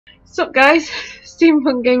Sup guys,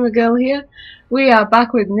 Steampunk Gamer Girl here. We are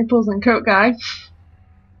back with Nipples and Coat Guy.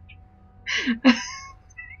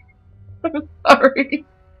 Sorry.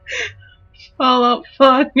 Fallout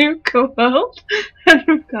 4 Nuka World. And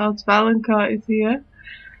of course Valencourt is here.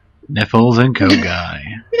 Nipples and Coat Guy.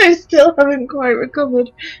 I still haven't quite recovered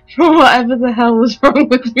from whatever the hell was wrong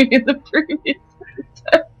with me in the previous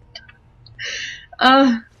episode.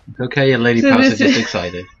 It's okay, your lady So pals are this just is-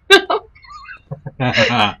 excited.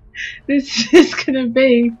 This is gonna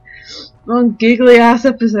be one giggly ass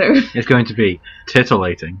episode. It's going to be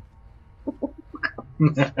titillating.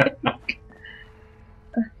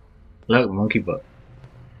 Look, monkey butt.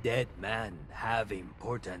 Dead man have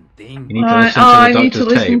important You thing. need to listen to the I need to doctor's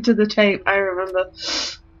listen tape. to the tape, I remember.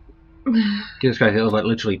 Jesus Christ, it was like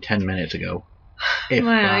literally 10 minutes ago. If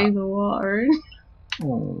My that. eyes are watering.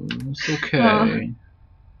 Oh, it's okay.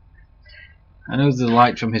 I know the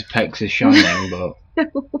light from his pecs is shining, but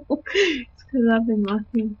It's because I've been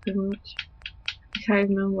laughing so much. I can't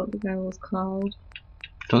even remember what the guy was called.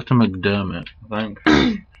 Dr. McDermott, I think.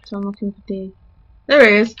 So I'm looking for D. There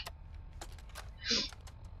he is. This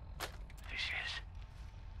is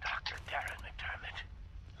Dr. Darren McDermott,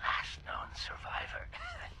 last known survivor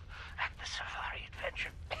at the Safari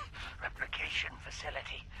Adventure Replication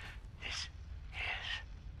Facility. This is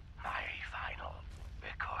my final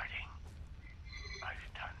recording. I've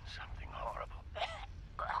done something horrible.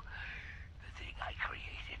 The thing I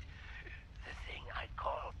created, the thing I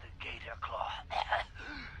called the Gator Claw,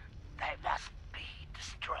 they must be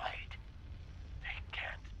destroyed. They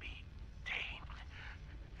can't be tamed.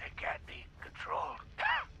 They can't be controlled.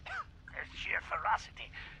 Their sheer ferocity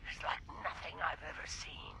is like nothing I've ever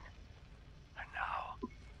seen. And now,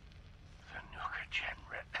 the Nuka Gen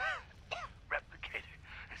replicator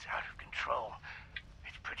is out of control.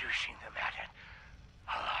 It's producing them at an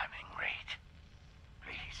alarming rate.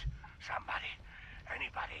 Please, somebody,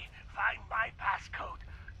 anybody, find my passcode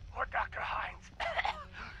or Dr. Hines.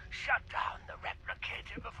 Shut down the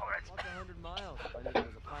replicator before it's Walked 100 miles. I knew there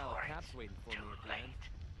was a pile of before caps it's waiting for too me at the end. late.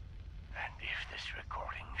 And if this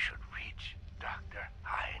recording should reach Dr.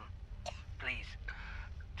 Hine, please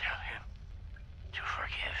tell him to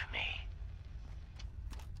forgive me.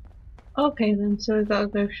 Okay then, so we've got to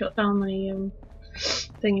go shut down the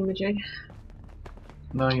thingamajig.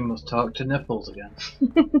 Now you must talk to Nipples again.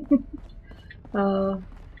 Where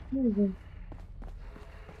is he?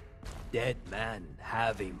 Dead man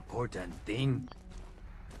have important thing.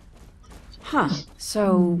 Huh.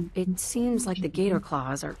 So it seems like the gator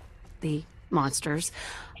claws, or the monsters,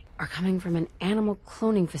 are coming from an animal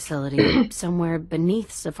cloning facility somewhere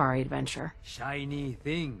beneath Safari Adventure. Shiny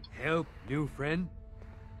thing. Help, new friend.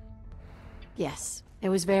 Yes, it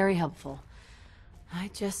was very helpful. I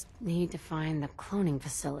just need to find the cloning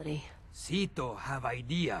facility. Sito have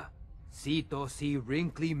idea. Sito see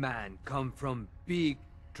wrinkly man come from big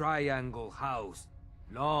triangle house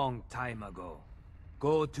long time ago.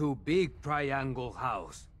 Go to big triangle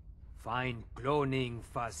house. Find cloning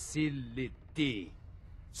facility.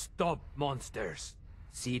 Stop monsters.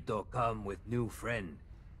 Sito come with new friend.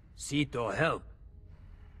 Sito help.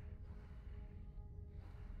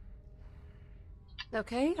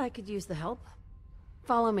 Okay, I could use the help.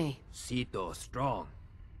 Follow me. Sito strong.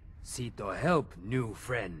 Sito help new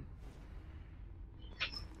friend.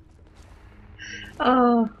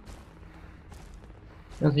 Oh.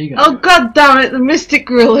 What are you Oh gonna do? god damn it, the Mystic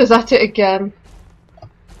Gorilla's at it again.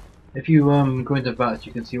 If you go into bats,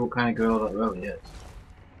 you can see what kind of girl that really is.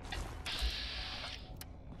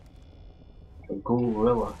 A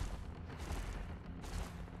gorilla.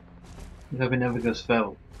 You hope it never goes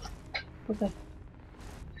fell. Okay.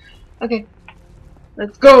 Okay.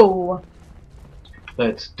 Let's go!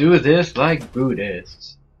 Let's do this like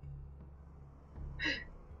Buddhists.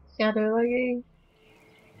 Shadow Leggy.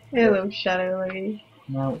 Hello, Shadow Leggy.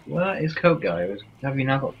 Now, well, that is Coat Guy. Have you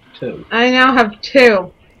now got two? I now have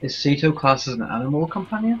two. Is Sito classed as an animal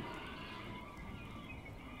companion?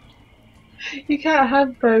 You can't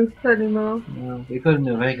have both anymore. No, we could in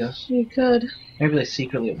New Vegas. You could. Maybe they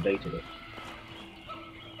secretly updated it.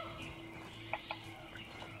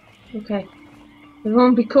 Okay.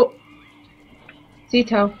 Everyone be cool.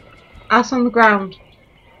 Zito, ass on the ground.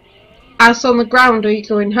 Ass on the ground, or are you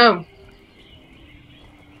going home?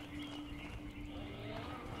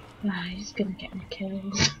 Ah, he's gonna get me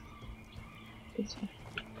killed. This one.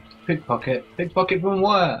 Pickpocket. Pickpocket from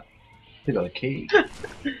where? They got a key.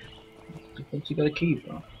 What's he got a key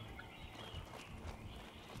from?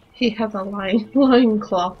 He has a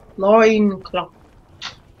loincloth. Loincloth.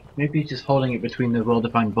 Maybe he's just holding it between the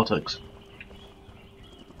well-defined buttocks.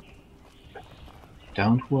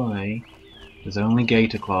 Don't worry. There's only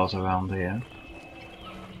gator claws around here.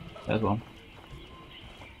 There's one.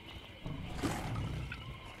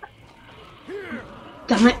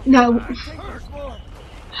 Damn it, no.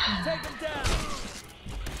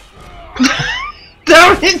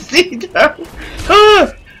 Damn it, Cito!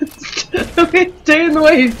 Ah! Stay in the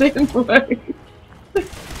way, stay in the way.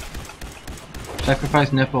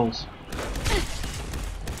 Sacrifice Nipples.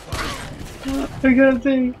 I can't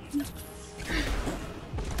see.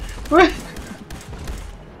 What?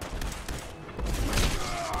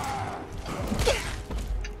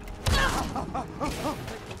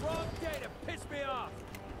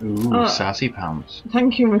 Ooh, sassy pants.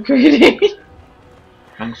 Thank you, McCready.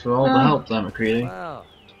 Thanks for all the help there, McCready. Well,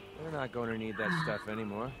 we're not going to need that stuff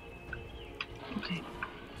anymore. Okay.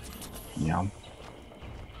 Yeah.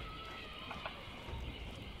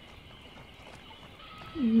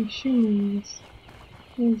 I'm assuming this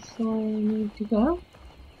is where I need to go.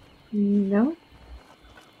 No.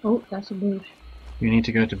 Oh, that's a bush. You need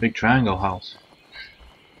to go to Big Triangle House.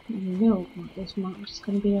 No, this map's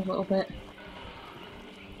gonna be a little bit.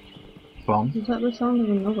 From? Is that the sound of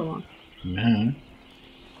another one? No.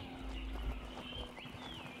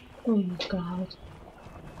 Oh my god.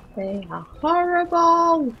 They are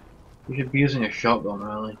horrible! You should be using a shotgun,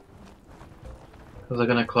 really. Because they're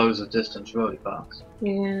going to close the distance really fast.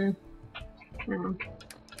 Yeah.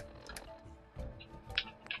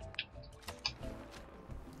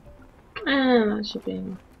 That should be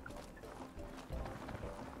enough.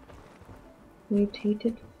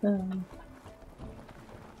 Mutated fern.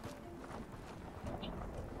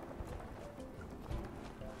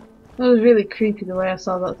 It was really creepy the way I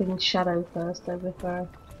saw that thing's shadow first though before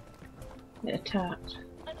it attacked.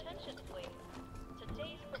 Attention please.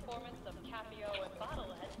 Today's performance of Capio and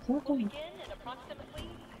Bottlehead Is that will a... begin in approximately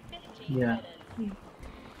 15 Yeah. minutes.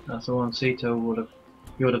 That's the one Cito would have...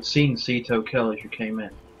 You would have seen Cito kill as you came in.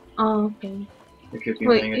 Oh, okay. If you'd been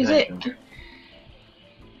Wait, paying is attention. it...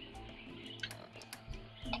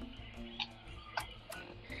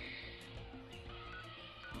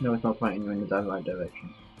 No, it's not pointing you in the right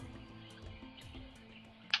direction.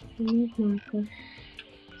 Nuka.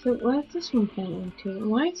 So where's this one pointing to?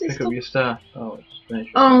 Why is it Pick still... up your star. Oh, it's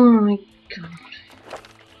finished. Oh my god.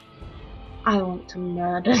 I want to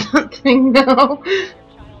murder that thing now. Your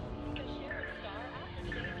child to share a star after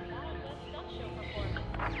today's Wild West Stunt Show performance.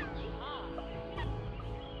 Yeehaw!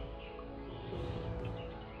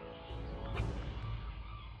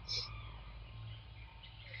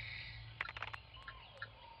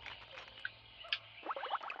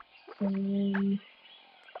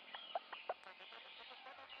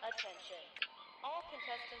 Attention. All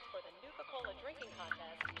contestants for the Nuka-Cola drinking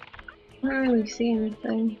contest. I don't really see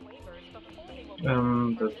anything. Waivers before they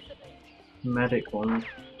will The medic one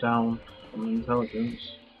down on intelligence.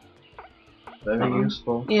 Very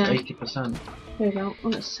useful. Yeah. 80%. There we go.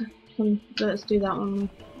 Let's do that one.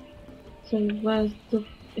 So where's the...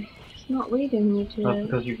 It's not leading me to That's it.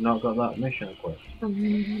 because you've not got that mission equipped.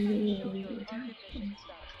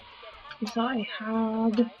 I thought I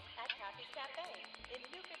had... at Kathy's Cafe in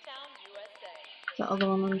Nuketown, USA. That other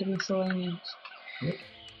one under miscellaneous. Yep.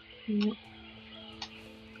 Yep.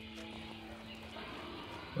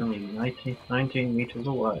 Only 19 meters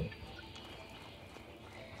away.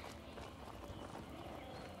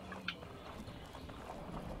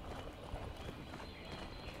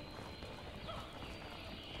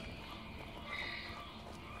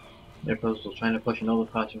 Nipples was trying to push another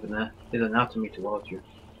part of his anatomy towards you.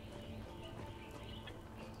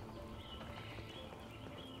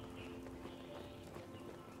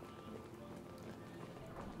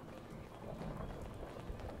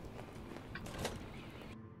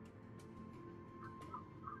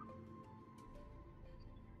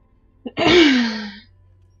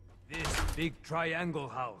 This big triangle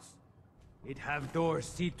house. It have doors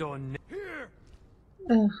seat on here.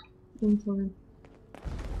 Ugh, insulin.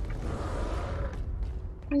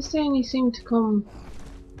 They only seem to come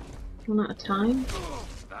one at a time. Oh,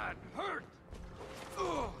 that hurt.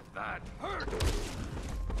 Oh, that hurt.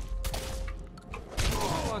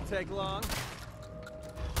 It won't take long.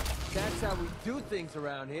 That's how we do things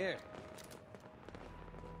around here.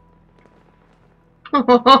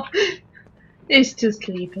 It's just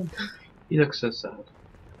sleeping. He looks so sad.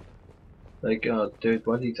 Like, oh dude,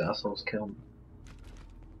 why did these assholes kill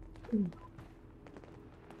me?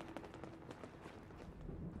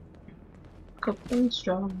 Cup and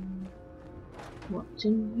strong. What's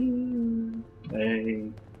in here?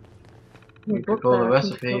 Hey, The you book could call the there, I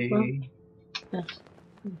think, recipe. Yes.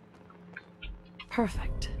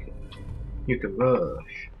 Perfect. You can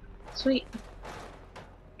rush. Sweet.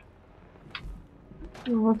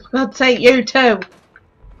 Oh, for God's sake, you too!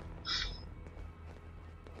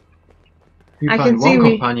 You I find can see one we-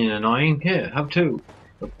 companion annoying, here, have two.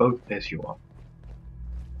 But both piss you off.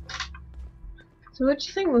 So what do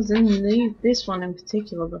you think was in this one in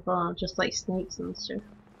particular before? Just like snakes and stuff.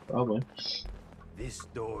 Probably. This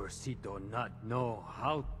door Sito not know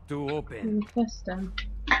how to open. Manifesto.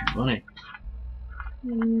 Money.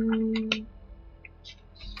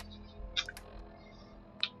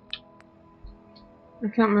 I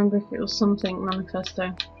can't remember if it was something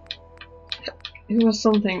manifesto. It was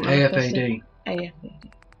something manifesto. AFAD.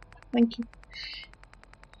 AFAD. Thank you.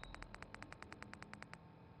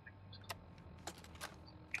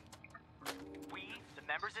 We, the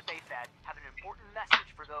members of AFAD, have an important message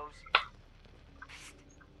for those...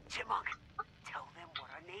 Chipmunk, tell them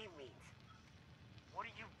what our name means. What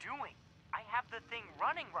are you doing? I have the thing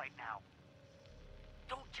running right now.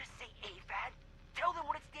 Don't just say AFAD. Tell them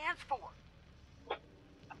what it stands for.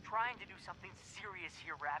 I'm trying to do something serious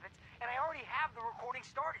here, Rabbits, and I already have the recording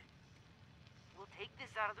started. We'll take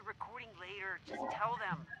this out of the recording later. Just tell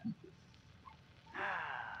them.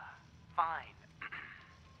 Fine.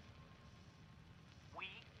 We,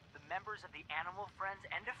 the members of the Animal Friends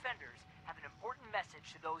and Defenders, have an important message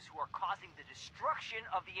to those who are causing the destruction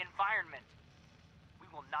of the environment. We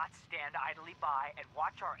will not stand idly by and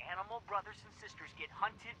watch our animal brothers and sisters get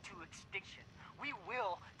hunted to extinction. We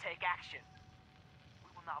will take action. We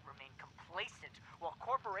will not remain complacent while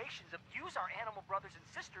corporations abuse our animal brothers and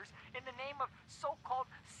sisters in the name of so-called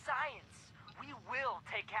science. We will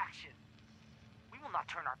take action. We will not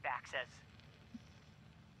turn our backs as...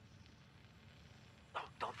 Oh,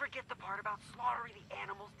 don't forget the part about slaughtering the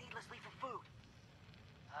animals needlessly for food.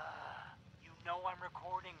 You know I'm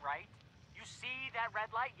recording, right? You see that red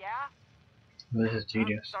light, yeah? This is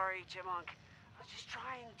tedious. Sorry, Chipmunk. I was just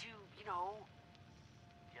trying to, you know...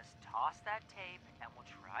 Just toss that tape and we'll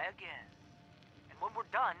try again. And when we're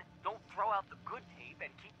done, don't throw out the good tape and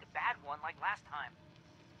keep the bad one like last time.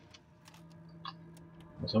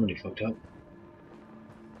 Well, somebody fucked up.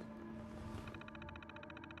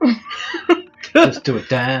 Just do a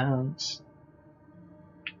dance.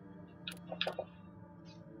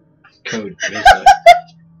 Code, basically.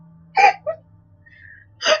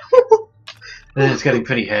 It's getting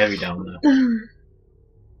pretty hairy down there.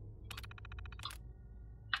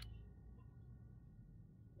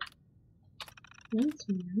 That's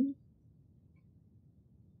weird.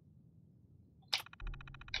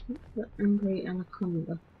 The angry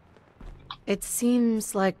anaconda. It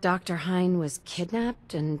seems like Dr. Hine was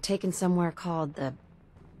kidnapped and taken somewhere called the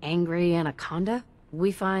Angry Anaconda.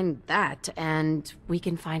 We find that, and we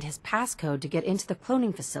can find his passcode to get into the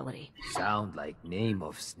cloning facility. Sound like name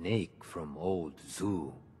of snake from old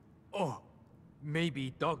zoo. Oh,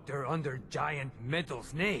 maybe Doctor under giant metal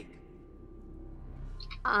snake.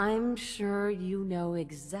 I'm sure you know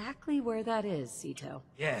exactly where that is, Sito.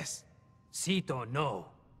 Yes, Sito know.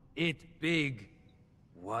 It big.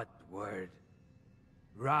 What word?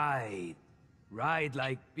 Ride. Ride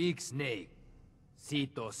like big snake.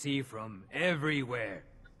 Sito see from everywhere.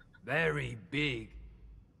 Very big.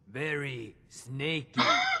 Very snaky.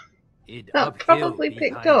 It That uphill probably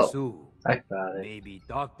picked behind up. Zoo. I got it. Maybe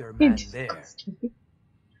Doctor Man It's there. disgusting.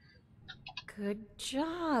 Good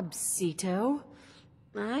job, Sito.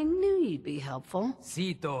 I knew you'd be helpful.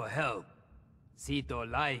 Sito help. Sito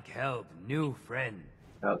like help new friend.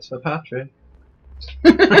 That's for Patrick.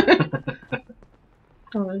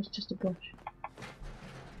 Oh, it was just a brush.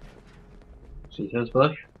 Cheetos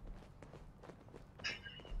blush?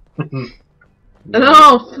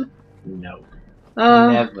 Enough! No.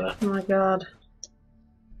 Oh, Never. oh my god.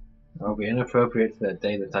 I'll be inappropriate for the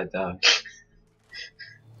day that I die.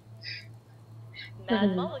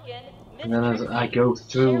 Matt Mulligan, And then as I go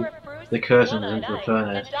through the curtains into the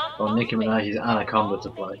furnace, while Nicki Minaj's Anaconda to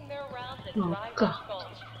play. Oh god.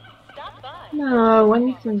 No,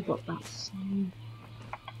 anything but that song.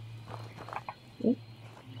 Yeah.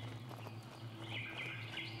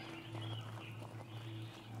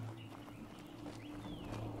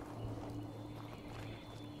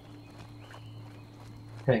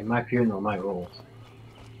 Hey, my funeral, my rules.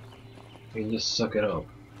 You can just suck it up.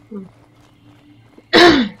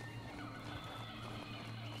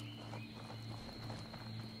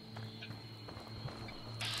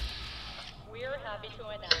 We're happy to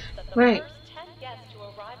announce that the Right. first 10 guests to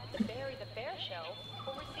arrive at the Bury the Bear show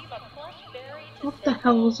will receive a plush berry to What the send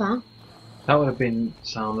hell home. was that? That would have been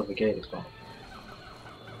sound of a gator spot.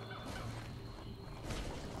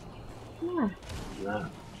 Yeah. Nah.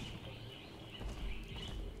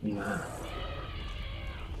 Nah.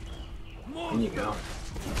 There you go.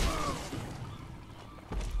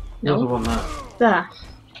 No. Another one there. There.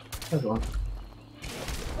 There's one.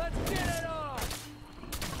 Let's get it on!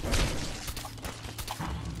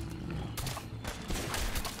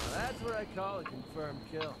 Now that's what I call a confirmed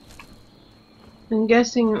kill. I'm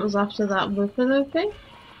guessing it was after that Buffalo thing?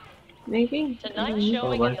 Maybe? Tonight's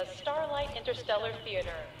showing Probably. at the Starlight Interstellar Theater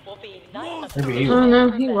will be Night of Maybe the he Oh was. no,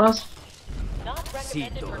 he was. Not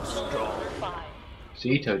recommended for children under 5.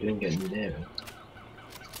 Zito didn't get near it.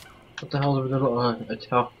 What the hell was the little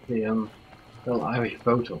atop the little Irish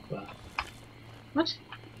boat up there? What?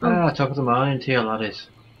 Ah, top of the mine, here, laddies.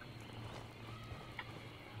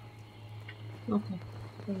 Okay.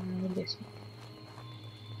 This one.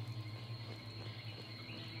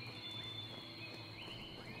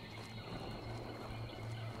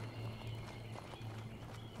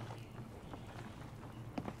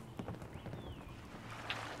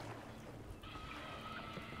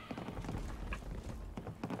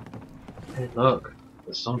 Hey, look,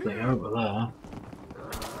 there's something over there.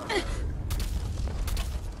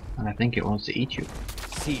 And I think it wants to eat you.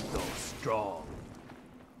 Zito strong.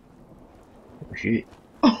 Oh shit.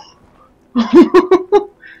 Oh,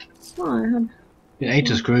 I had It ate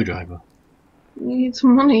a screwdriver. need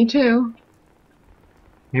some money too.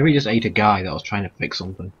 Maybe it just ate a guy that was trying to fix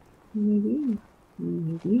something. Maybe.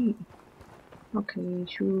 Maybe. Okay,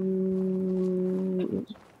 shoot.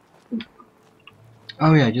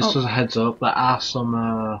 Oh yeah, just Oh. as a heads up, there are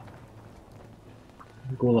some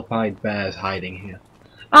glorified bears hiding here.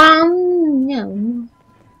 No.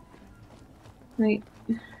 Like,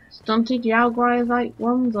 stunted jaguars like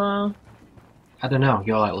ones or... I don't know,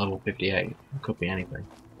 you're like level 58. It could be anything.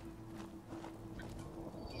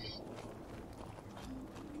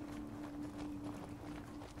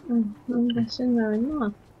 I'm guessing they're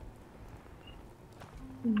not.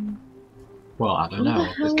 Well, I don't Where know, the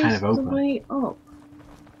hell it's kind is of the open. way up?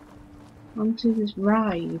 Onto this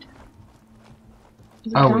ride.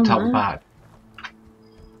 Is it Oh, down it's out there? the back.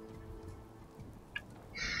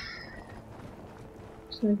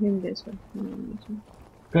 So him this way.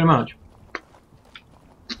 Pretty much.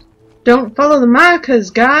 Don't follow the markers,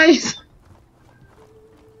 guys!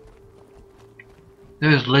 There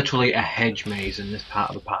is literally a hedge maze in this part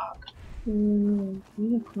of the park.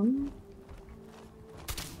 Unicorn?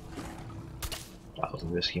 That was a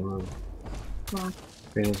risky move. Wow.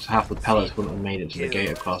 Because half the pellets wouldn't have made it to the gate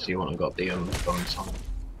across, you wouldn't have got the bonus on it.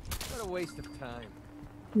 What a waste of time.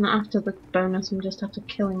 Not after the bonus, I'm just after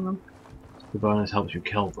killing them. The bonus helps you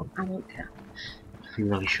kill them. I don't care. You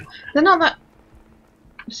really should. They're not that...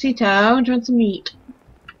 Zito, do you want some meat?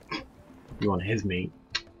 You want his meat.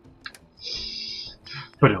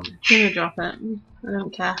 Put him. I'm gonna drop it. I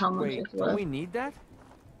don't care how much Wait, it's don't worth. we need that?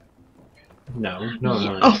 No.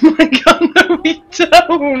 Oh my god, no we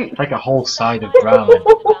don't! Like a whole side of ground. Found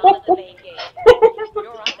at the main gate.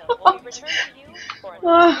 Your item will be returned to you for an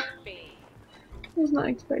Ah. unknown fee. I was not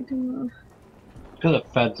expecting that. Because the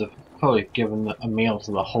feds have probably given a meal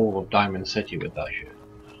to the whole of Diamond City with that shit.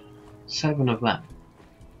 7 of them.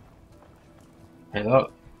 Hey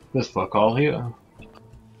look, there's fuck all here.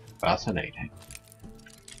 Fascinating.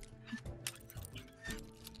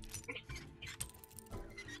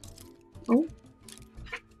 Oh,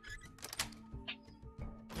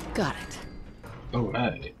 Got it. Oh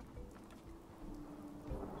right.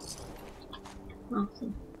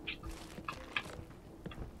 awesome.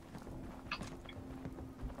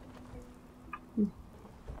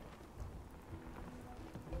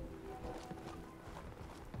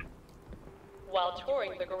 While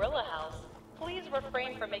touring the Gorilla House, please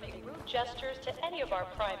refrain from making rude gestures to any of our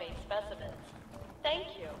primate specimens. Thank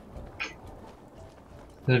you.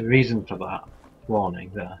 There's a reason for that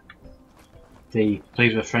warning there.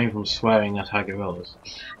 Please refrain from swearing at our gorillas.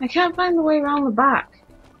 I can't find the way around the back.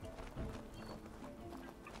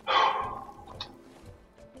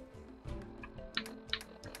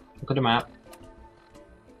 Look at the map.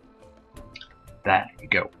 There you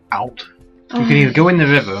go. Out. You can either go in the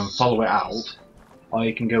river and follow it out, or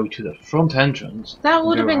you can go to the front entrance. That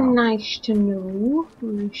would have and go been out. nice to know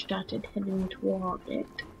when I started heading toward it.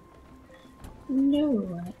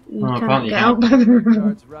 No, you Oh, can't apparently get you out by the river.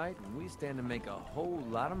 Charts right, and we stand to make a whole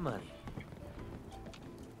lot of money.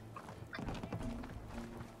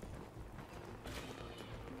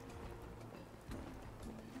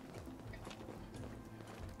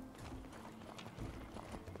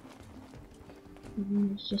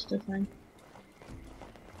 It's just a thing.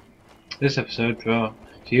 This episode brought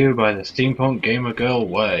to you by the Steampunk Gamer Girl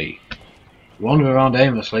Way. Wander around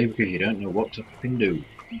aimlessly because you don't know what to fucking do.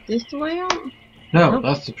 Is this the way out? No, Nope.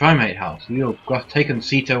 that's the primate house. You've taken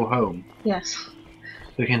Zito home. Yes.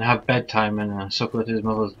 So he can have bedtime and suckle at his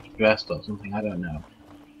mother's breast or something, I don't know.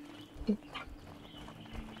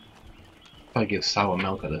 Probably give sour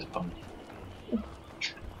milk at this point.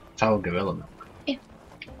 Sour gorilla milk. Yeah.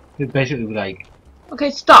 It's basically like Okay,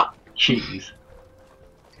 stop. cheese.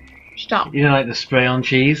 Stop. You know, like the spray on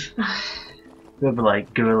cheese? It'd be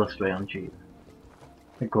like gorilla spray on cheese.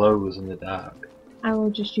 It glows in the dark. I will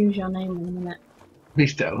just use your name in a minute.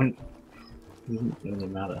 Please don't. It doesn't really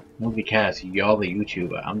matter. Nobody cares. You're the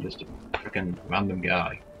YouTuber. I'm just a freaking random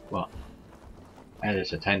guy. Well,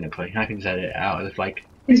 editor technically. I can just edit it out. It's like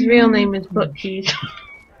His real name is Butt Cheese.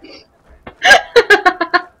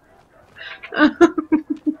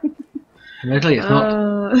 admittedly, it's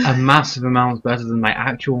not a massive amount better than my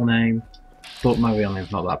actual name, but my real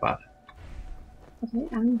name's not that bad. Okay,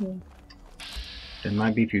 angry. It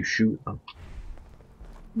might be if you shoot them.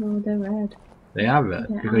 No, they're red. They are red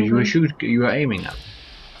They're because angry. you were aiming at them.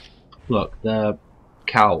 Look, they're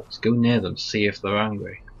cows. Go near them, see if they're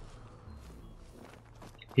angry.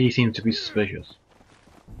 He seems to be suspicious.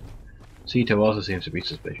 Sito also seems to be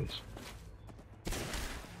suspicious.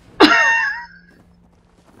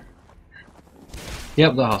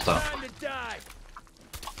 Yep, they're hostile. Time to die.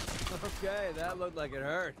 Okay, that looked like it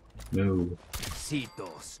hurt. No. Sito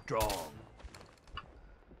strong.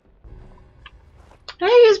 Hey,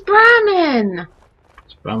 it's Brahmin!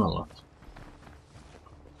 It's Bramalot.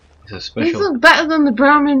 It's a These special. look better than the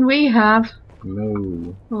Brahmin we have.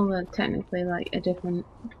 No. Well, they're technically like a different.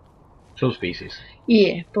 Subspecies.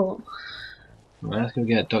 Yeah, but. Well, let's go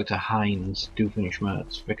get Dr. Heinz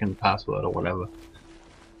Doofenshmirtz frickin' password or whatever.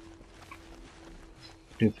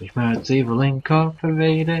 Doofenshmirtz Evil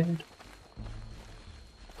Incorporated.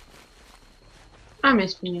 I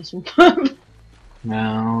miss Phineas and Ferb.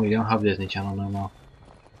 No, we don't have Disney Channel no more.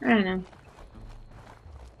 I don't know.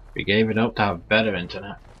 We gave it up to have better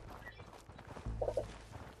internet.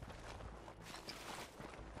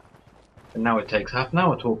 And now it takes half an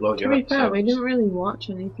hour to upload To your be fair, we episodes. didn't really watch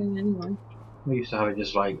anything anyway. We used to have it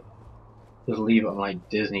just leave it on like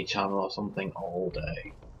Disney Channel or something all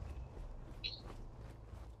day.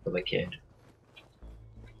 For the kid.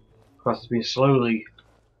 Of course, it's been slowly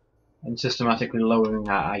and systematically lowering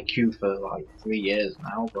our IQ for like 3 years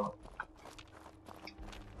now, but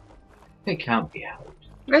it can't be helped.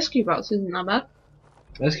 Rescue Box isn't that bad.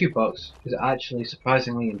 Rescue Box is actually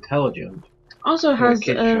surprisingly intelligent. Also For a has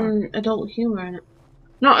kid's show. adult humour in it.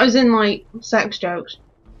 Not as in like sex jokes.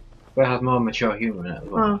 But it has more mature humour in it as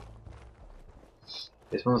well. Oh.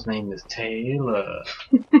 This one's name is Taylor.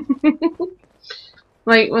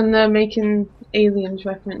 Like when they're making aliens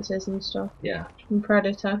references and stuff. Yeah. And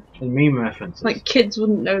Predator. And meme references. Like kids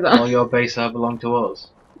wouldn't know that. All your base belong to us.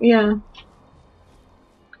 Yeah.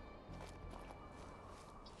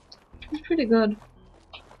 It's pretty good.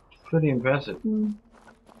 Pretty impressive. Mm.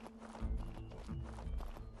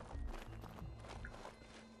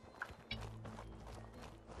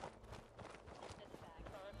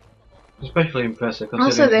 Especially impressive Also,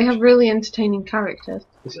 considering they have really entertaining characters.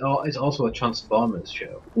 it's also a Transformers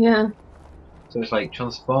show. Yeah. So it's like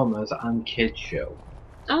Transformers and kids show.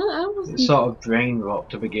 I wasn't. It's sort of brain rot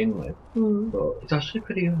to begin with, Mm. but it's actually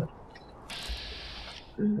pretty good.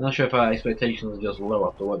 I'm not sure if our expectations are just low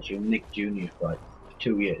after watching Nick Jr. for like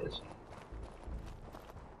 2 years.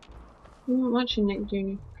 I'm not watching Nick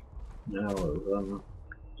Jr. No, it was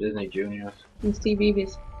Disney Jr. and Steve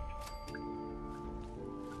Eavis.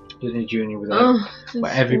 Disney Jr. was Oh,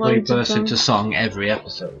 where everybody loads of bursts them. into song every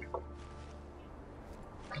episode.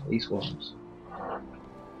 At least once.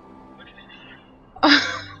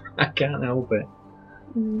 I can't help it.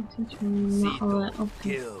 Teach me not all that.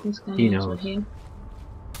 Okay, Kill. this guy He knows knows. what here.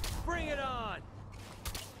 Bring it on.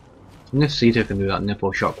 And if Sita can do that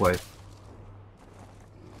nipple shockwave.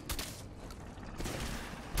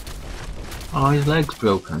 Oh, his leg's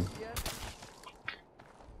broken.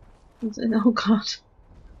 Oh god.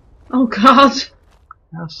 Oh god.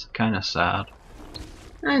 That's kinda sad.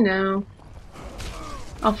 I know.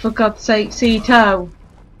 Oh, for God's sake, Cito.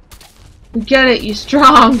 We get it, you're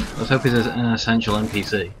strong. Let's hope he's an essential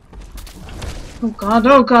NPC. Oh god,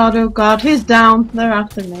 oh god, oh god. He's down. They're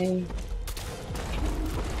after me.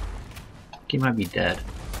 He might be dead.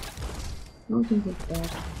 I don't think he's dead.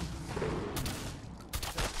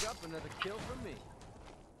 Picked up another kill from me.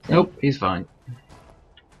 Nope, he's fine.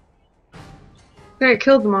 Great,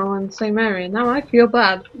 killed them all in St. Mary. Now I feel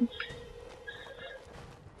bad.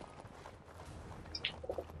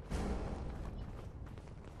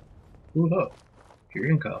 Ooh, look.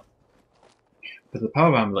 Fusion car. With the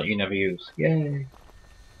power amulet you never use. Yay.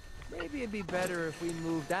 Maybe it'd be better if we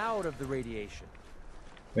moved out of the radiation.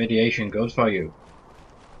 Radiation goes for you.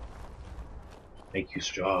 Make you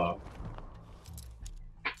strong.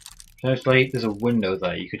 There's a window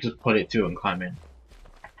there, you could just put it through and climb in.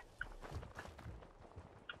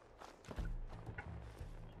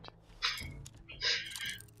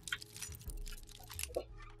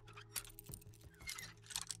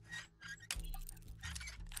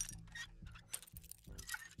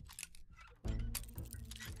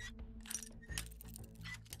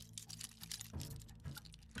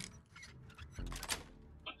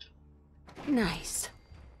 Nice.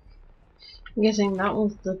 I'm guessing that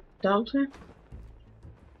was the doctor.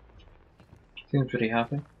 Seems pretty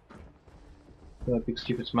happy. Got a big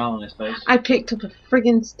stupid smile on his face. I picked up a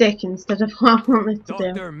friggin' stick instead of what I wanted to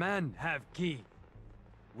do. Dr. Man have key.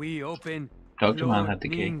 We open Dr. Man had the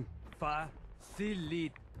key. cloning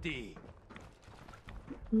facility.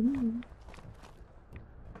 Mm.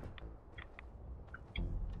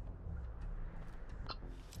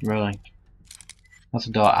 Really? That's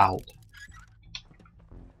a door out.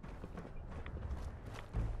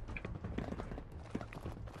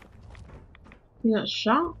 You got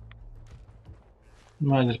shot?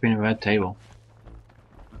 Might have just been a red table.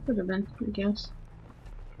 Could have been, I guess.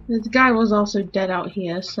 The guy was also dead out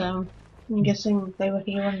here, so I'm guessing they were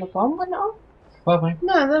here when the bomb went off? Probably.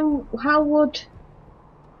 No, then how would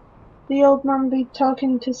the old man be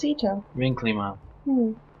talking to Sito? Wrinkly man.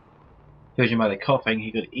 Judging by the coughing,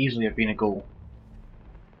 he could easily have been a ghoul.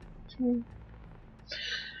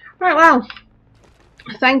 Right, well,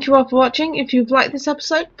 thank you all for watching. If you've liked this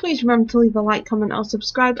episode, please remember to leave a like, comment or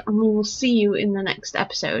subscribe, and we will see you in the next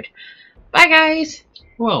episode. Bye guys!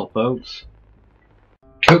 Well, folks.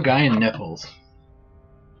 Cook Guy and Nipples.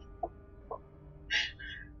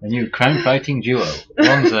 A new crime-fighting duo.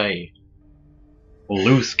 One's a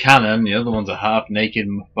loose cannon, the other one's a half-naked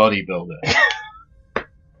bodybuilder.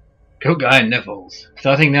 Cook Guy and Nipples.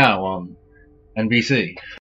 Starting now on NBC.